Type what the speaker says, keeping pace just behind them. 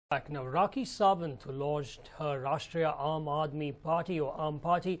Now, Rakhi Sawant, who launched her Rashtriya Aam Aadmi Party or Aam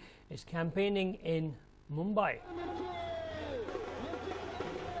Party, is campaigning in Mumbai.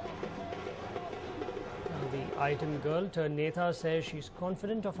 Now, the item girl turned Neta says she's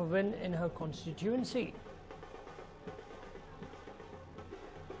confident of a win in her constituency.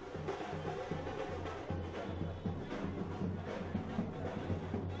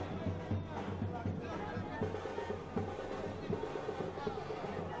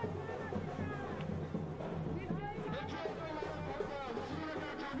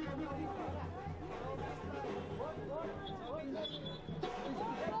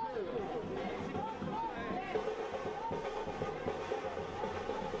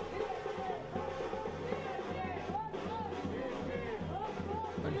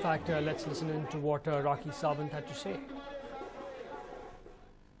 In fact, let's listen in to what Rakhi Sawant had to say.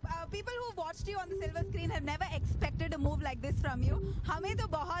 People who watched you on the silver screen have never expected a move like this from you. हमें तो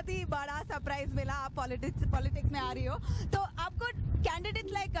बहुत ही बड़ा surprise मिला आप politics में आ रही हो. तो आपको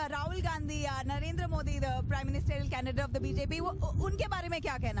candidates like Rahul Gandhi या Narendra Modi, the prime ministerial candidate of the BJP, उनके बारे में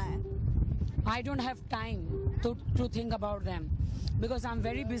क्या कहना है? I don't have time to think about them because I'm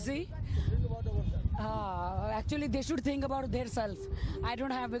very busy. Actually, they should think about their self. I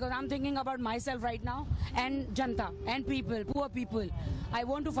don't have, because I'm thinking about myself right now and Janta and people, poor people. I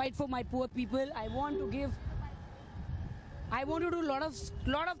want to fight for my poor people. I want to do a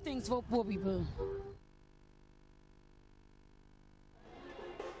lot of things for poor people.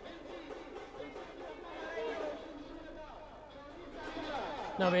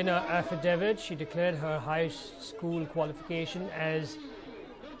 Now, in her affidavit, she declared her high school qualification as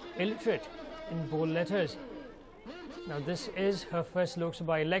illiterate in bold letters. Now, this is her first Lok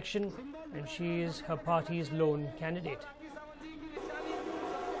Sabha election and she is her party's lone candidate.